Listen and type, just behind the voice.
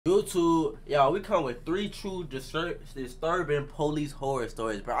YouTube, y'all, we come with three true disturbing police horror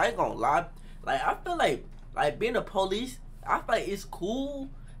stories, bro. I ain't gonna lie. Like, I feel like being a police, I feel like it's cool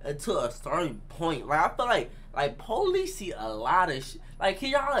until a certain point. Like, I feel like police see a lot of shit. Like,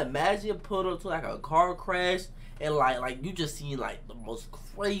 can y'all imagine putting up to like a car crash and like you just seen like the most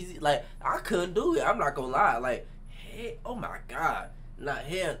crazy? Like, I couldn't do it. I'm not gonna lie. Like, hey, oh my god, not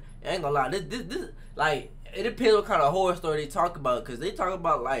hell. I ain't gonna lie. This like. It depends what kind of horror story they talk about, cause they talk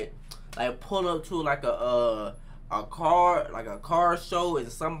about like pulling up to like a car show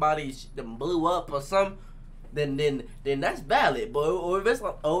and somebody them blew up or something. Then that's valid. But or if it's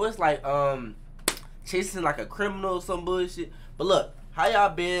like chasing like a criminal or some bullshit. But look, how y'all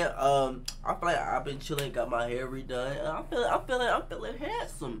been? I feel like I've been chilling, got my hair redone. I'm feeling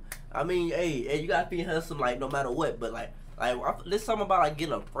handsome. I mean, hey, you gotta be handsome like no matter what. But like there's something about like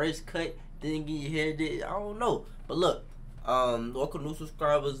getting a fresh cut. Didn't get your hair did. I don't know. But look, welcome new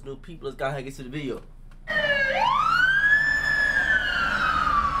subscribers, new people. Let's go ahead and get to the video.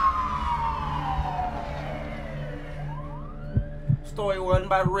 Story 1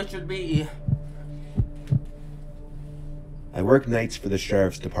 by Richard B. I work nights for the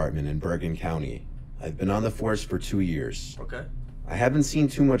Sheriff's Department in Bergen County. I've been on the force for 2 years. Okay. I haven't seen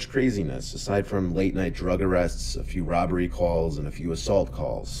too much craziness, aside from late-night drug arrests, a few robbery calls, and a few assault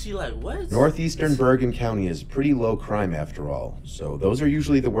calls. She like, what? Northeastern Bergen County is pretty low crime after all, so those are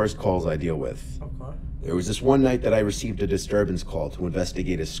usually the worst calls I deal with. Okay. There was this one night that I received a disturbance call to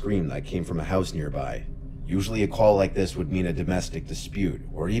investigate a scream that came from a house nearby. Usually a call like this would mean a domestic dispute,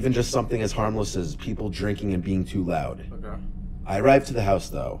 or even just something as harmless as people drinking and being too loud. Okay. I arrived to the house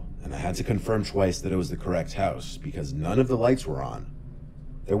though, and I had to confirm twice that it was the correct house, because none of the lights were on.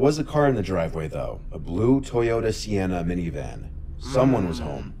 There was a car in the driveway though, a blue Toyota Sienna minivan. Someone was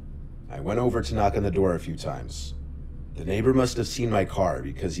home. I went over to knock on the door a few times. The neighbor must have seen my car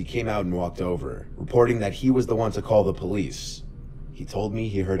because he came out and walked over, reporting that he was the one to call the police. He told me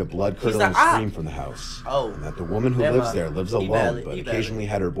he heard a blood-curdling scream from the house, and that the woman who lives there lives alone but occasionally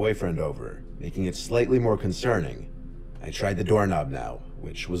had her boyfriend over, making it slightly more concerning. I tried the doorknob now,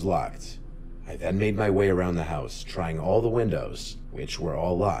 which was locked. I then made my way around the house, trying all the windows, which were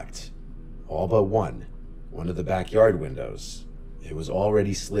all locked. All but one of the backyard windows. It was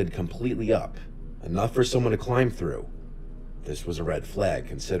already slid completely up, enough for someone to climb through. This was a red flag,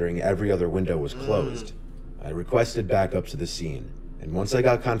 considering every other window was closed. I requested backup to the scene, and once I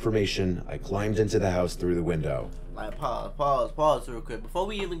got confirmation, I climbed into the house through the window. Like, pause real quick. Before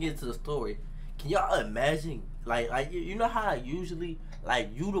we even get into the story, can y'all imagine, like you know how usually,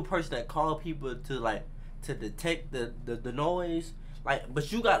 like, you the person that call people to detect the noise, like,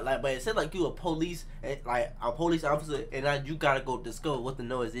 but you got like, but it said like you a police officer, and now you gotta go discover what the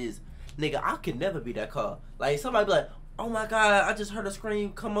noise is. Nigga, I could never be that call. Like, somebody be like, oh my god, I just heard a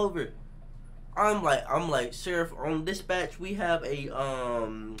scream, come over. I'm like, Sheriff, on dispatch, we have a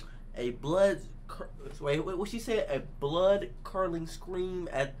what she said, a blood curdling scream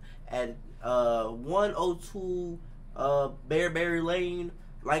at 102 Bearberry Lane.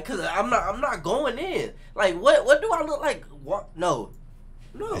 Like, cause I'm not going in. Like, what do I look like? What? No.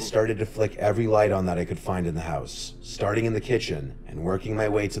 I started to flick every light on that I could find in the house, starting in the kitchen and working my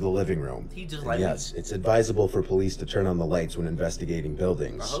way to the living room. Yes, it's advisable for police to turn on the lights when investigating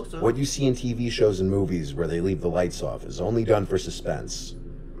buildings. I hope so. What you see in TV shows and movies where they leave the lights off is only done for suspense.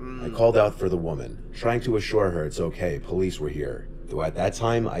 I called out for the woman, trying to assure her it's okay, police were here. Though at that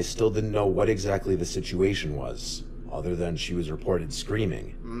time, I still didn't know what exactly the situation was, other than she was reported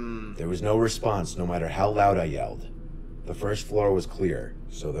screaming. There was no response, no matter how loud I yelled. The first floor was clear,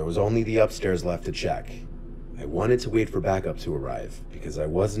 so there was only the upstairs left to check. I wanted to wait for backup to arrive, because I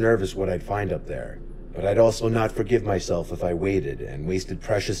was nervous what I'd find up there, but I'd also not forgive myself if I waited and wasted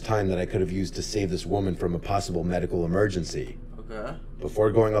precious time that I could have used to save this woman from a possible medical emergency. Okay. Before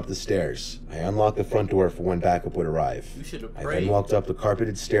going up the stairs, I unlocked the front door for when backup would arrive. You should have I prayed. then walked up the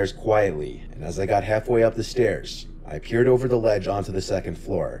carpeted stairs quietly, and as I got halfway up the stairs, I peered over the ledge onto the second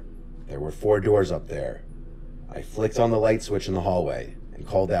floor. There were 4 doors up there. I flicked on the light switch in the hallway and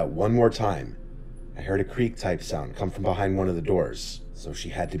called out one more time. I heard a creak-type sound come from behind one of the doors, so she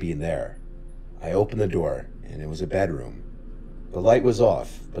had to be in there. I opened the door, and it was a bedroom. The light was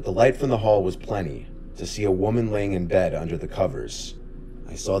off, but the light from the hall was plenty to see a woman laying in bed under the covers.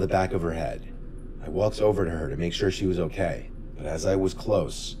 I saw the back of her head. I walked over to her to make sure she was okay, but as I was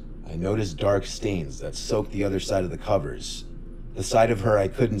close, I noticed dark stains that soaked the other side of the covers. The side of her I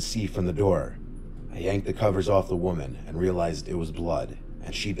couldn't see from the door. I yanked the covers off the woman and realized it was blood,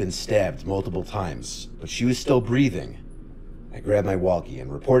 and she'd been stabbed multiple times, but she was still breathing. I grabbed my walkie and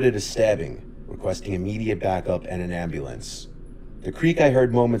reported a stabbing, requesting immediate backup and an ambulance. The creak I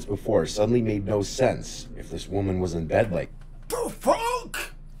heard moments before suddenly made no sense if this woman was in bed like... The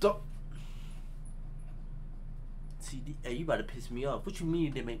fuck? See, hey, you about to piss me off. What you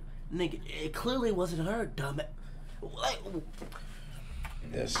mean they make... Nigga, it clearly wasn't her, dumb... Like...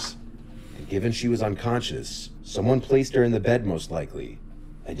 this. And given she was unconscious, someone placed her in the bed most likely.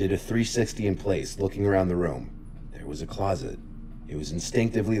 I did a 360 in place, looking around the room. There was a closet. It was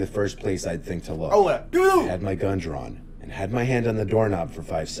instinctively the first place I'd think to look. I had my gun drawn, and had my hand on the doorknob for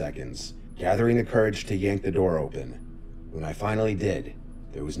 5 seconds, gathering the courage to yank the door open. When I finally did,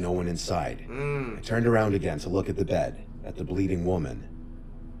 there was no one inside. I turned around again to look at the bed, at the bleeding woman.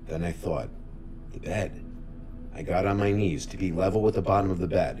 Then I thought, the bed. I got on my knees to be level with the bottom of the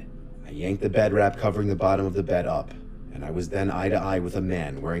bed. I yanked the bed wrap covering the bottom of the bed up, and I was then eye to eye with a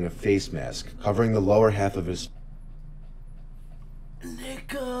man wearing a face mask covering the lower half of his...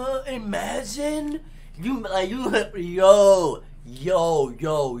 Nigga, imagine you like yo.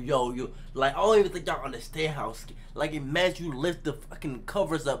 Like I don't even think y'all understand how. Like imagine you lift the fucking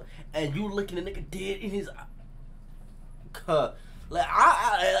covers up and you looking at the nigga dead in his. Like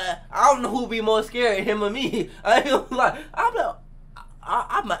I don't know who'd be more scared, him or me. I ain't like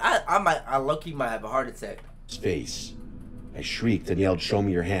I low-key might have a heart attack. Face. I shrieked and yelled, "Show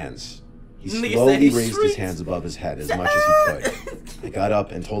me your hands." He slowly raised his hands above his head as much as he could. I got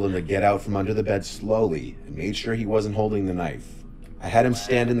up and told him to get out from under the bed slowly and made sure he wasn't holding the knife. I had him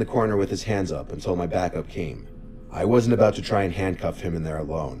stand in the corner with his hands up until my backup came. I wasn't about to try and handcuff him in there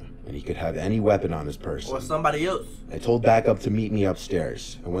alone, and he could have any weapon on his person. Or somebody else. I told backup to meet me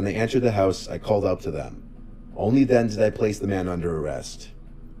upstairs, and when they entered the house, I called out to them. Only then did I place the man under arrest.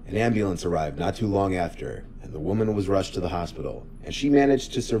 An ambulance arrived not too long after, and the woman was rushed to the hospital, and she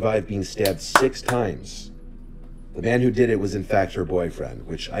managed to survive being stabbed 6 times. The man who did it was in fact her boyfriend,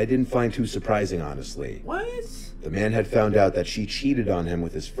 which I didn't find too surprising, honestly. What? The man had found out that she cheated on him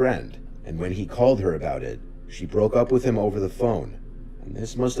with his friend, and when he called her about it, she broke up with him over the phone, and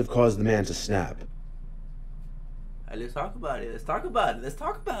this must have caused the man to snap. Hey, let's talk about it. Let's talk about it. Let's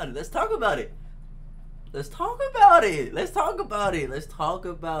talk about it. Let's talk about it. Let's talk about it. Let's talk about it. Let's talk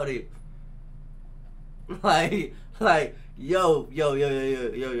about it. Like, yo.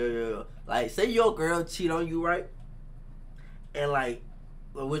 Like, say your girl cheat on you, right? And like,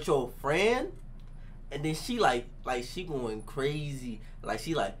 with your friend, and then she like she going crazy. Like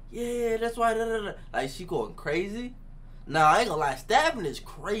she like, yeah, that's why. Like she going crazy. Nah, I ain't gonna lie, stabbing is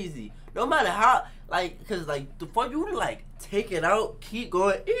crazy. No matter how, like, cause like for you to like take it out, keep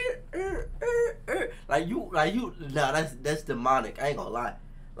going, like you, nah, that's demonic. I ain't gonna lie.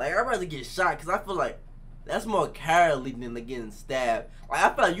 Like I'd rather get shot, cause I feel like that's more cowardly than getting stabbed. Like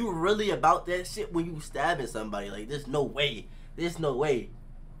I feel like you really about that shit when you stabbing somebody. Like there's no way.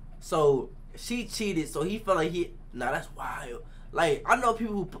 So she cheated, so he felt like nah, that's wild. Like I know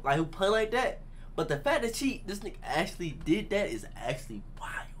people who play like that, but the fact that this nigga actually did that is actually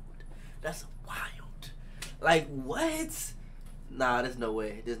wild. That's wild. Like what? Nah, there's no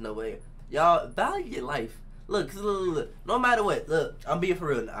way. Y'all value your life. Look, no matter what. Look, I'm being for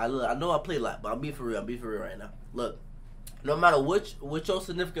real. I know I play a lot, but I'm being for real right now. Look, no matter what your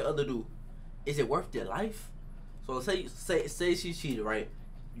significant other do, is it worth their life? So say she cheated, right?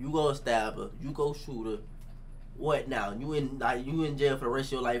 You go stab her, you go shoot her. What now? You in jail for the rest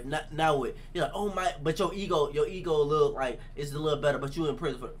of your life. Now what? You're like, oh my, but your ego look like it's a little better, but you in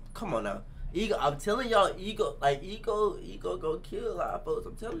prison for. Come on now, ego. I'm telling y'all, ego go kill a lot of folks.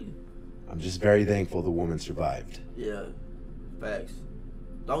 I'm telling you. I'm just very thankful the woman survived. Yeah, facts.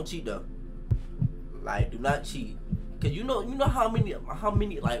 Don't cheat though. Like, do not cheat. Cause you know how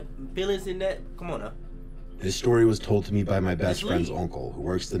many like feelings in that. Come on now. This story was told to me by my best friend's uncle, who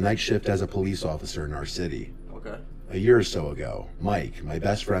works the night shift as a police officer in our city. Okay. A year or so ago, Mike, my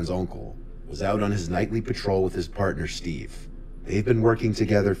best friend's uncle, was out on his nightly patrol with his partner Steve. They've been working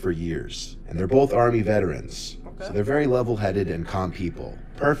together for years, and they're both Army veterans, so they're very level-headed and calm people,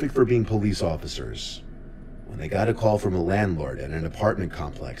 perfect for being police officers. When they got a call from a landlord at an apartment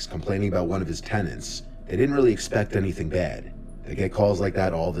complex complaining about one of his tenants, they didn't really expect anything bad. They get calls like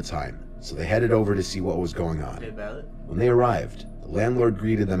that all the time, so they headed over to see what was going on. When they arrived, the landlord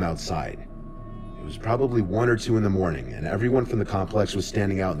greeted them outside. It was probably 1 or 2 in the morning, and everyone from the complex was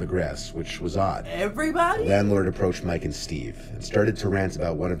standing out in the grass, which was odd. Everybody? The landlord approached Mike and Steve and started to rant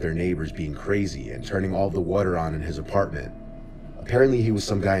about one of their neighbors being crazy and turning all the water on in his apartment. Apparently he was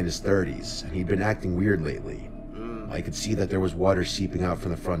some guy in his 30s, and he'd been acting weird lately. Mike could see that there was water seeping out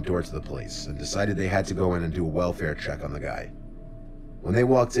from the front door to the place, and decided they had to go in and do a welfare check on the guy. When they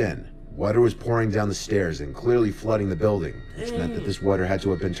walked in, water was pouring down the stairs and clearly flooding the building, which meant that this water had to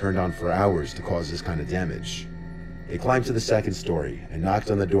have been turned on for hours to cause this kind of damage. They climbed to the second story and knocked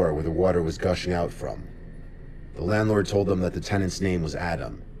on the door where the water was gushing out from. The landlord told them that the tenant's name was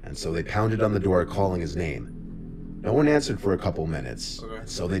Adam, and so they pounded on the door calling his name. No one answered for a couple minutes, and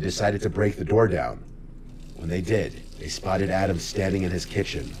so they decided to break the door down. When they did, they spotted Adam standing in his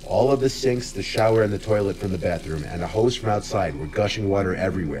kitchen. All of the sinks, the shower, and the toilet from the bathroom, and a hose from outside were gushing water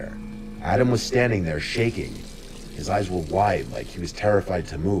everywhere. Adam was standing there shaking. His eyes were wide, like he was terrified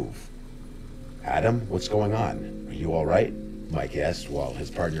to move. "Adam, what's going on? Are you all right?" Mike asked while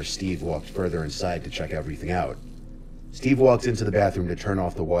his partner Steve walked further inside to check everything out. Steve walked into the bathroom to turn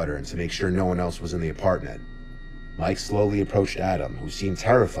off the water and to make sure no one else was in the apartment. Mike slowly approached Adam, who seemed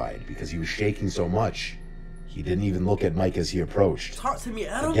terrified because he was shaking so much. He didn't even look at Mike as he approached. Talk to me,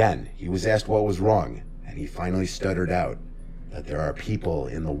 Adam. Again, he was asked what was wrong, and he finally stuttered out that there are people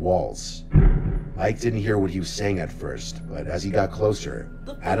in the walls. Mike didn't hear what he was saying at first, but as he got closer,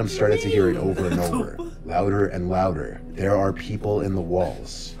 Adam started to hear it over and over, louder and louder. "There are people in the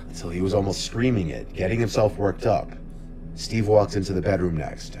walls," until he was almost screaming it, getting himself worked up. Steve walked into the bedroom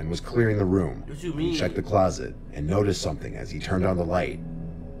next and was clearing the room. What you mean? He checked the closet and noticed something as he turned on the light.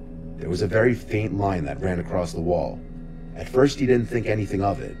 There was a very faint line that ran across the wall. At first he didn't think anything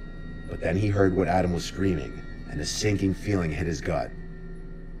of it, but then he heard what Adam was screaming, and a sinking feeling hit his gut.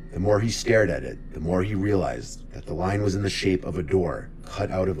 The more he stared at it, the more he realized that the line was in the shape of a door cut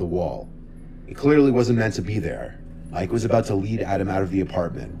out of the wall. It clearly wasn't meant to be there. Mike was about to lead Adam out of the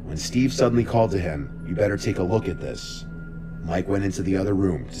apartment when Steve suddenly called to him, "You better take a look at this." Mike went into the other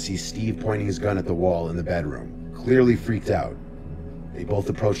room to see Steve pointing his gun at the wall in the bedroom, clearly freaked out. They both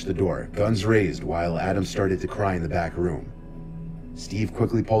approached the door, guns raised, while Adam started to cry in the back room. Steve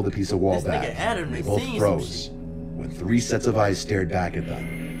quickly pulled a piece of wall This back, nigga Adam and they has both seen some froze when 3 sets of eyes stared back at them.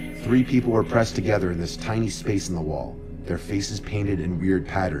 3 people were pressed together in this tiny space in the wall, their faces painted in weird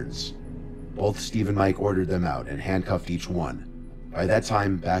patterns. Both Steve and Mike ordered them out and handcuffed each one. By that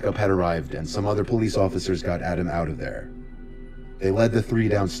time, backup had arrived and some other police officers got Adam out of there. They led the 3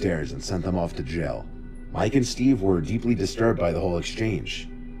 downstairs and sent them off to jail. Mike and Steve were deeply disturbed by the whole exchange.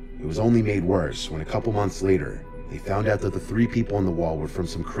 It was only made worse when a couple months later, they found out that the 3 people on the wall were from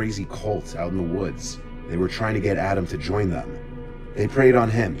some crazy cult out in the woods. They were trying to get Adam to join them. They preyed on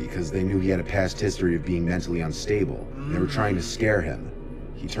him because they knew he had a past history of being mentally unstable. They were trying to scare him.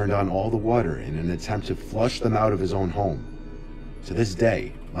 He turned on all the water in an attempt to flush them out of his own home. To this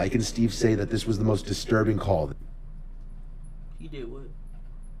day, Mike and Steve say that this was the most disturbing call. He did what?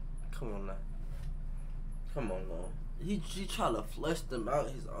 Come on now. Come on now. He tried to flush them out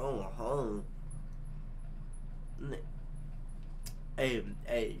his own home. Hey,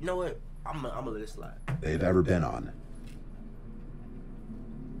 you know what? I'm gonna let it slide. They've ever been on.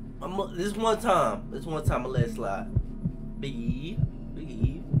 This one time I'm gonna let it slide. Big Eve.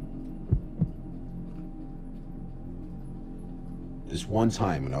 This one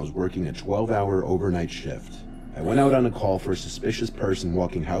time when I was working a 12-hour overnight shift, I went out on a call for a suspicious person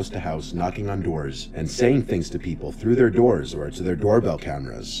walking house to house, knocking on doors, and saying things to people through their doors or to their doorbell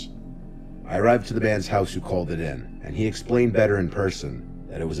cameras. I arrived to the man's house who called it in, and he explained better in person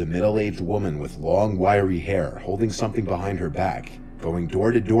that it was a middle-aged woman with long, wiry hair holding something behind her back, going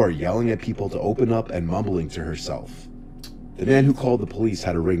door to door yelling at people to open up and mumbling to herself. The man who called the police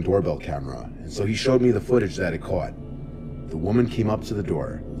had a Ring doorbell camera, and so he showed me the footage that it caught. The woman came up to the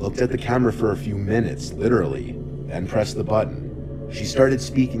door, looked at the camera for a few minutes, literally, then pressed the button. She started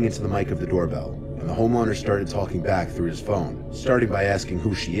speaking into the mic of the doorbell, and the homeowner started talking back through his phone, starting by asking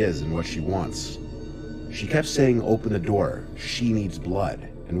who she is and what she wants. She kept saying, "Open the door, she needs blood,"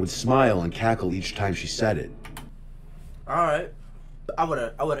 and would smile and cackle each time she said it. Alright. I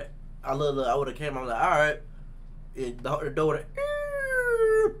would've came on like, alright. The door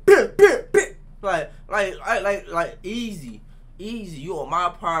like easy. You on my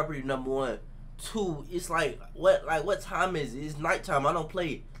property, number 1. 2, it's like what time is it? It's nighttime. I don't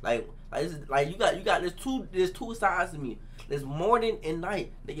play. Like you got there's two sides to me. There's morning and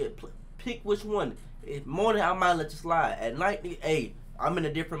night. Nigga, pick which one. If morning, I might let you slide. At night, nigga, hey, I'm in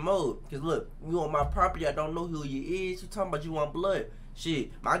a different mode. Cause look, you on my property, I don't know who you is. You talking about you want blood?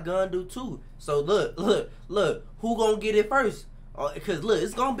 Shit, my gun do too. So look, who gonna get it first? Cause look,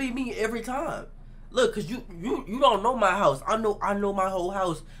 it's gonna be me every time. Look, cause you don't know my house. I know my whole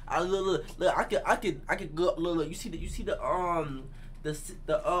house. Look, I could go. Look, you see the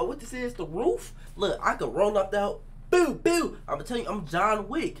what this is, the roof. Look, I could roll up that. Boo. I'm gonna tell you, I'm John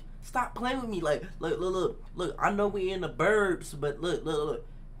Wick. Stop playing with me. Like, look. I know we in the burbs, but look.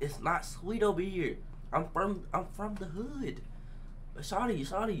 It's not sweet over here. I'm from the hood. But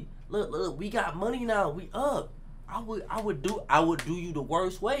shawty, look. We got money now. We up. I would do you the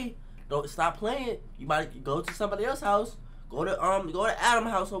worst way. don't stop playing. You might go to somebody else's house. Go to Adam's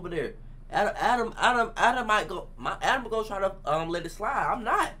house over there. Adam might go. Adam go try to let it slide. I'm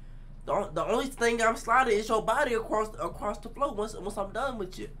not. The only thing I'm sliding is your body across the floor once I'm done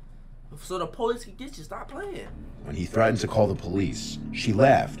with you. So the police can get you. Stop playing. When he threatened to call the police, she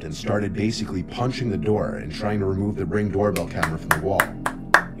laughed and started basically punching the door and trying to remove the Ring doorbell camera from the wall.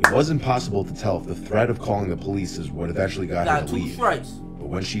 It was impossible to tell if the threat of calling the police is what eventually got her to 2 leave. strikes. But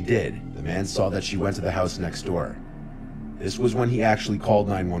when she did, the man saw that she went to the house next door. This was when he actually called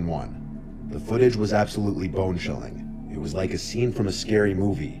 911. The footage was absolutely bone-chilling. It was like a scene from a scary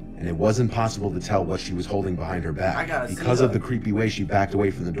movie, and it was impossible to tell what she was holding behind her back because of the creepy way she backed away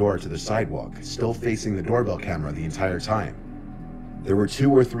from the door to the sidewalk, still facing the doorbell camera the entire time. There were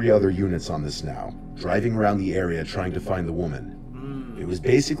 2 or 3 other units on this now, driving around the area trying to find the woman. It was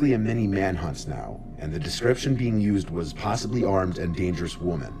basically a mini manhunt now, and the description being used was possibly armed and dangerous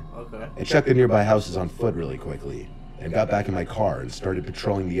woman. Okay. I checked the nearby houses on foot really quickly, and got back in my car and started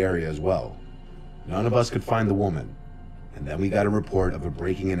patrolling the area as well. None of us could find the woman, and then we got a report of a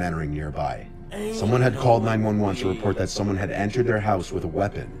breaking and entering nearby. Someone had called 911 to report that someone had entered their house with a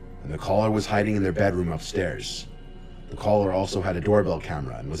weapon, and the caller was hiding in their bedroom upstairs. The caller also had a doorbell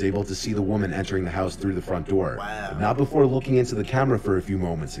camera and was able to see the woman entering the house through the front door, but not before looking into the camera for a few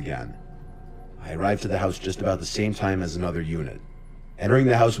moments again. I arrived to the house just about the same time as another unit. Entering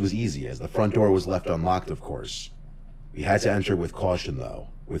the house was easy, as the front door was left unlocked, of course. We had to enter with caution, though,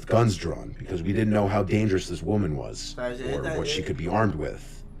 with guns drawn, because we didn't know how dangerous this woman was, or what she could be armed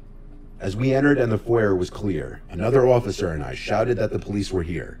with. As we entered and the foyer was clear, another officer and I shouted that the police were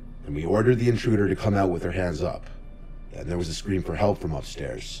here, and we ordered the intruder to come out with her hands up. Then there was a scream for help from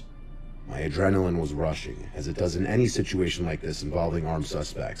upstairs. My adrenaline was rushing, as it does in any situation like this involving armed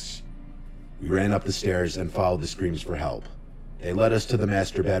suspects. We ran up the stairs and followed the screams for help. They led us to the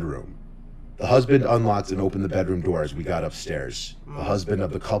master bedroom. The husband unlocked and opened the bedroom door as we got upstairs, the husband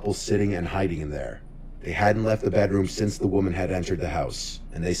of the couple sitting and hiding in there. They hadn't left the bedroom since the woman had entered the house,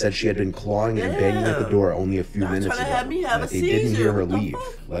 and they said she had been clawing and banging at the door only a few minutes ago, and that they didn't hear her leave,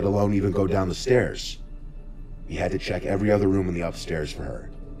 let alone even go down the stairs. We had to check every other room in the upstairs for her,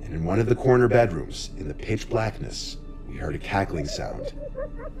 and in one of the corner bedrooms, in the pitch blackness, we heard a cackling sound.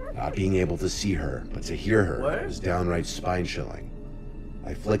 Not being able to see her, but to hear her, was downright spine-chilling.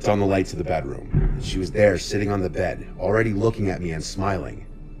 I flicked on the light to the bedroom, and she was there sitting on the bed, already looking at me and smiling.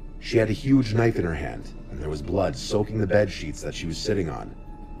 She had a huge knife in her hand, and there was blood soaking the bed sheets that she was sitting on.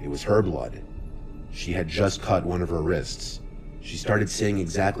 It was her blood. She had just cut one of her wrists. She started saying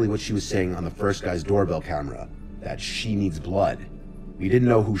exactly what she was saying on the first guy's doorbell camera, that she needs blood. We didn't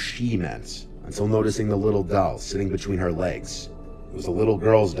know who she meant, until noticing the little doll sitting between her legs. It was a little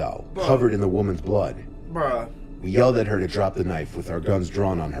girl's doll, covered in the woman's blood. We yelled at her to drop the knife with our guns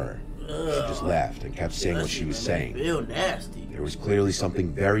drawn on her. She just laughed and kept saying what she was saying. Nasty. There was clearly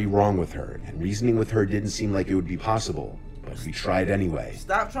something very wrong with her, and reasoning with her didn't seem like it would be possible, but we tried anyway.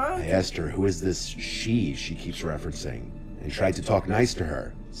 Stop trying. I asked her, who is this she keeps referencing, and tried to talk nice to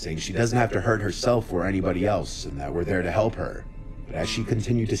her, saying she doesn't have to hurt herself or anybody else, and that we're there to help her. But as she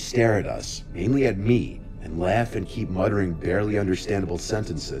continued to stare at us, mainly at me, and laugh and keep muttering barely understandable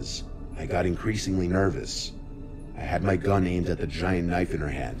sentences, I got increasingly nervous. I had my gun aimed at the giant knife in her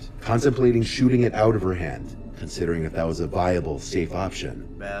hand, contemplating shooting it out of her hand, considering if that was a viable, safe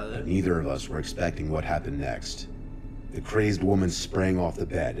option. But neither of us were expecting what happened next. The crazed woman sprang off the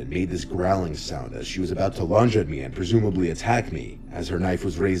bed and made this growling sound as she was about to lunge at me and presumably attack me, as her knife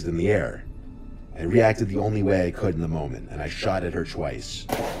was raised in the air. I reacted the only way I could in the moment, and I shot at her twice,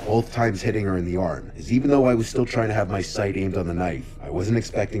 both times hitting her in the arm, as even though I was still trying to have my sight aimed on the knife, I wasn't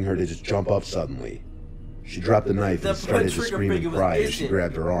expecting her to just jump up suddenly. She dropped the knife and started to scream and cry as she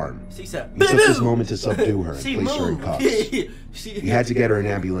grabbed her arm. We took this moment to subdue her and place her in cuffs. We had to get her an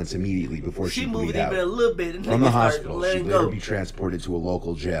ambulance immediately before she bleed out. From the hospital, she'd later be transported to a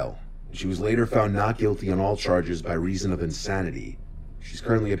local jail. She was later found not guilty on all charges by reason of insanity. She's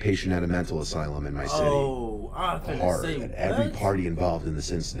currently a patient at a mental asylum in my city. The horror that every party involved in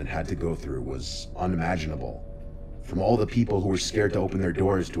this incident had to go through was unimaginable. From all the people who were scared to open their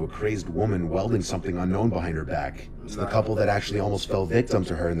doors to a crazed woman welding something unknown behind her back, to the couple that actually almost fell victim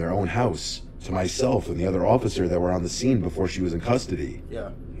to her in their own house, to myself and the other officer that were on the scene before she was in custody.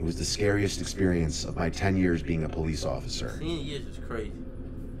 It was the scariest experience of my 10 years being a police officer. 10 years is crazy.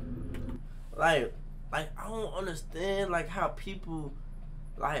 Like I don't understand like how people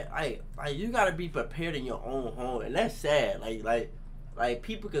like you gotta be prepared in your own home, and that's sad. Like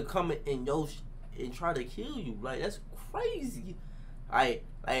people could come in your and try to kill you. Like that's crazy. I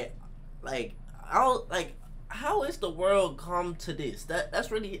don't like how is the world come to this?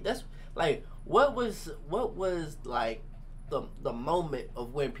 That's like what was like the moment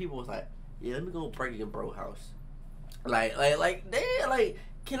of when people was like, yeah, let me go break in bro house. Damn, like,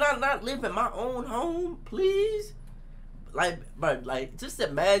 can I not live in my own home, please? Like, but like, just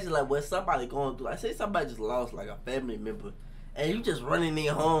imagine like what somebody going through. Like, say somebody just lost like a family member, and you just running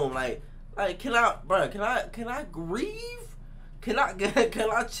in home. Like, can I grieve? Can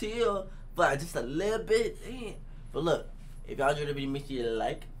I chill for like, just a little bit? Damn. But look, if y'all enjoyed the video, make sure you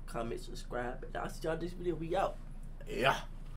like, comment, subscribe, and I'll see y'all next video. We out. Yeah.